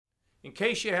In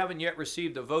case you haven't yet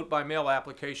received a vote-by-mail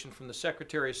application from the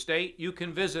Secretary of State, you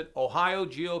can visit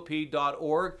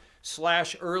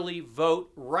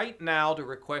ohiogop.org/early-vote right now to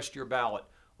request your ballot.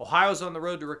 Ohio's on the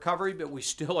road to recovery, but we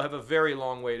still have a very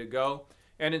long way to go.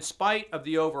 And in spite of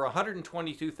the over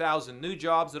 122,000 new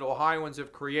jobs that Ohioans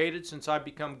have created since I've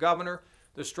become governor,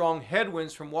 the strong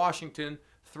headwinds from Washington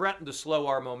threaten to slow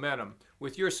our momentum.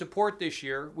 With your support this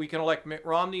year, we can elect Mitt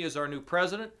Romney as our new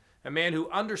president, a man who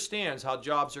understands how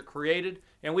jobs are created,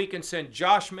 and we can send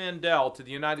Josh Mandel to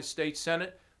the United States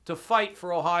Senate to fight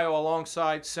for Ohio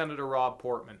alongside Senator Rob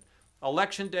Portman.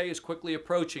 Election day is quickly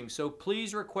approaching, so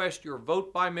please request your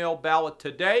vote-by-mail ballot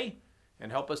today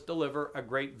and help us deliver a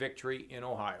great victory in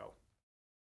Ohio.